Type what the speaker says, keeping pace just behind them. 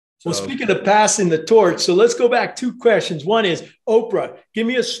Well, So speaking of passing the torch, so let's go back 2 questions. One is Oprah. Give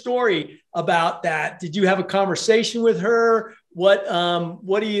me a story about that. Did you have a conversation with her? What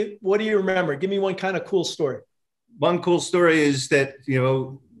do you remember? Give me one kind of cool story. one cool story is that,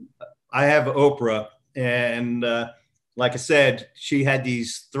 I have Oprah, and like I said, she had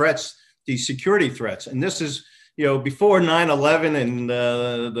these threats, these security threats. And this is, before 9/11 and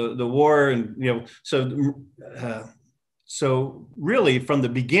the war. And, so really from the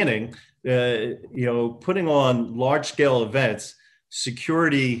beginning, putting on large scale events,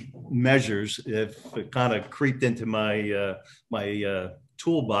 security measures have kind of creeped into my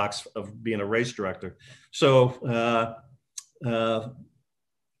toolbox of being a race director. So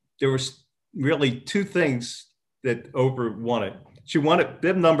there was really two things that Oprah wanted. She wanted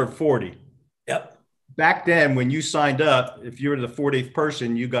bib number 40. Yep. Back then, when you signed up, if you were the 40th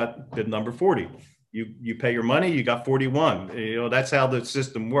person, you got bib number 40. You pay your money, you got 41. That's how the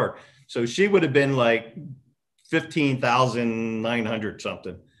system worked. So she would have been like 15,900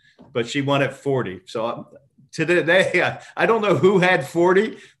 something, but she wanted 40. So to the day, I don't know who had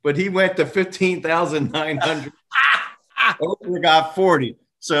 40, but he went to 15,900. Oprah got 40.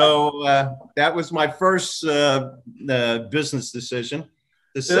 So that was my first business decision.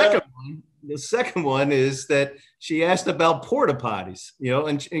 The second one is that she asked about porta potties,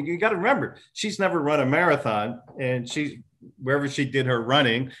 and you got to remember, she's never run a marathon, and wherever she did her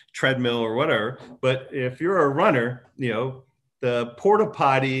running, treadmill or whatever. But if you're a runner, the porta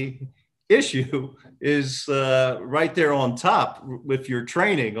potty issue is right there on top with your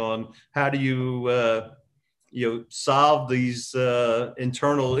training on how do you solve these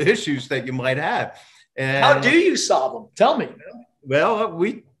internal issues that you might have. And how do you solve them? Tell me. Well,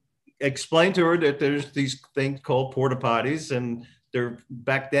 we explained to her that there's these things called porta potties, and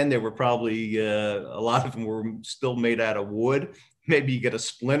back then they were probably a lot of them were still made out of wood. Maybe you get a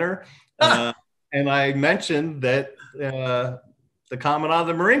splinter. And I mentioned that the Commandant of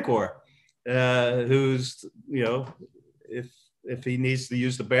the Marine Corps, who's if he needs to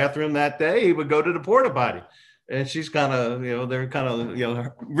use the bathroom that day, he would go to the porta potty. And she's kind of, they're kind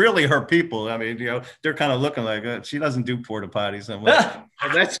of, really her people. I mean, they're kind of looking like she doesn't do porta potties. I'm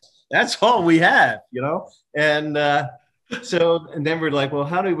like, that's all we have, And and then we're like, well,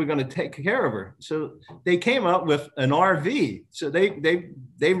 how are we going to take care of her? So they came up with an RV. So they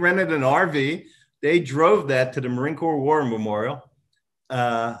rented an RV. They drove that to the Marine Corps War Memorial.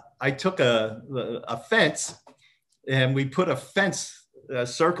 I took a fence, and we put a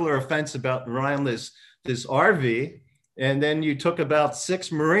circular fence around this RV, and then you took about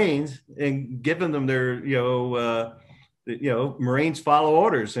 6 Marines and given them their, Marines follow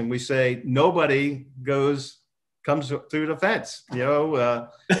orders, and we say nobody comes through the fence,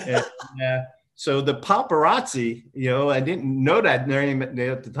 so the paparazzi, I didn't know that name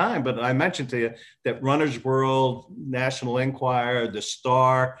at the time, but I mentioned to you that Runner's World, National Enquirer, The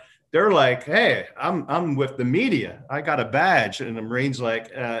Star, they're like, hey, I'm with the media. I got a badge. And the Marine's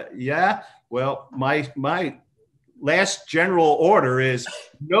like, yeah, well, my last general order is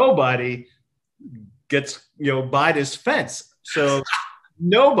nobody gets, by this fence. So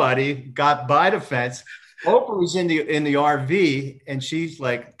nobody got by the fence. Oprah was in the RV, and she's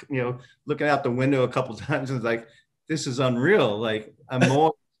like, looking out the window a couple of times and like, this is unreal. Like,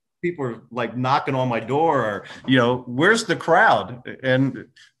 people are like knocking on my door, or, where's the crowd? And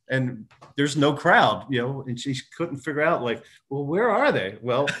there's no crowd, and she couldn't figure out, like, well, where are they?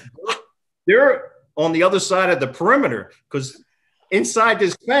 Well, they're on the other side of the perimeter, because inside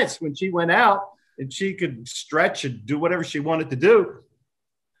this fence, when she went out and she could stretch and do whatever she wanted to do,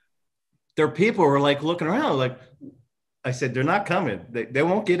 their people were like looking around, like, I said, they're not coming. They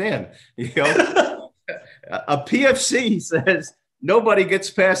won't get in. A PFC says nobody gets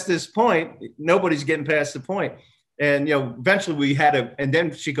past this point. Nobody's getting past the point. And, eventually we had to, and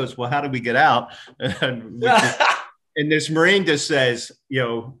then she goes, well, how do we get out? And this Marine just says,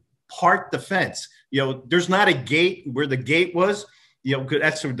 park the fence. There's not a gate where the gate was,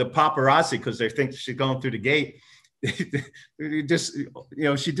 that's the paparazzi, because they think she's going through the gate. She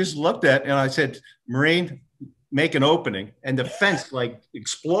just looked at, and I said, Marine, make an opening, and the fence like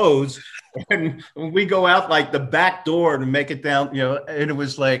explodes, and we go out like the back door to make it down, and it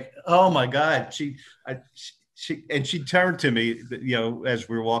was like, oh my God. She turned to me, as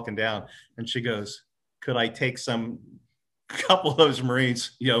we were walking down, and she goes, could I take a couple of those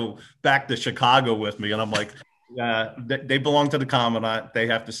Marines, back to Chicago with me? And I'm like, they belong to the Commandant. They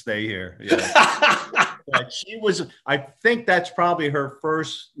have to stay here. But I think that's probably her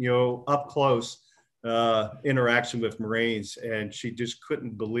first, up close interaction with Marines. And she just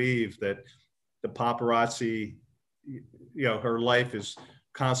couldn't believe that the paparazzi, her life is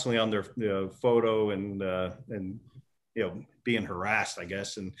constantly on their photo and being harassed, I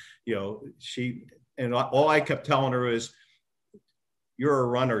guess. And all I kept telling her is, you're a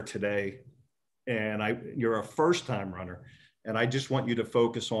runner today, and you're a first-time runner, and I just want you to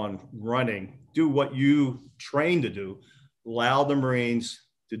focus on running. Do what you train to do. Allow the Marines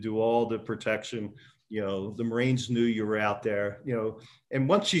to do all the protection. The Marines knew you were out there, and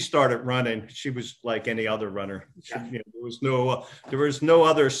once she started running, she was like any other runner. There was no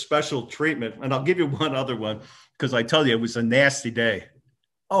other special treatment. And I'll give you one other one, because I tell you, it was a nasty day.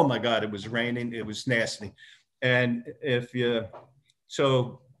 Oh my God, it was raining. It was nasty. And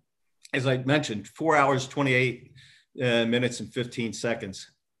so as I mentioned, 4 hours, 28 minutes and 15 seconds.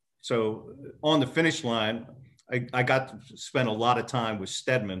 So on the finish line, I got to spend a lot of time with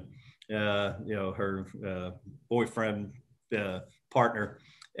Stedman, her boyfriend, partner.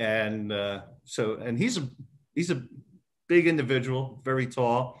 And he's a big individual, very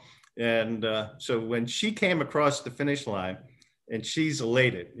tall. And so when she came across the finish line, and she's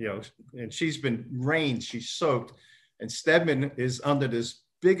elated, and she's been rained, she's soaked, and Stedman is under this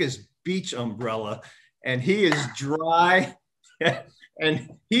biggest beach umbrella, and he is dry, and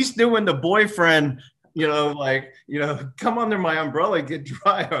he's doing the boyfriend, come under my umbrella, get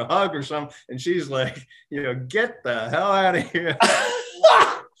dry, or hug or something. And she's like, get the hell out of here.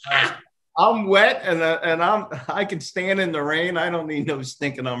 I'm wet, and I can stand in the rain. I don't need no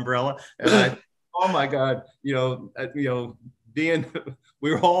stinking umbrella. And oh my God,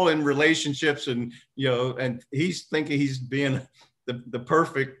 we're all in relationships, and and he's thinking he's being the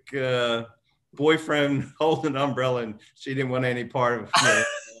perfect boyfriend holding an umbrella, and she didn't want any part of it.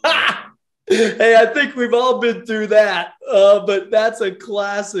 Hey, I think we've all been through that, but that's a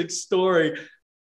classic story.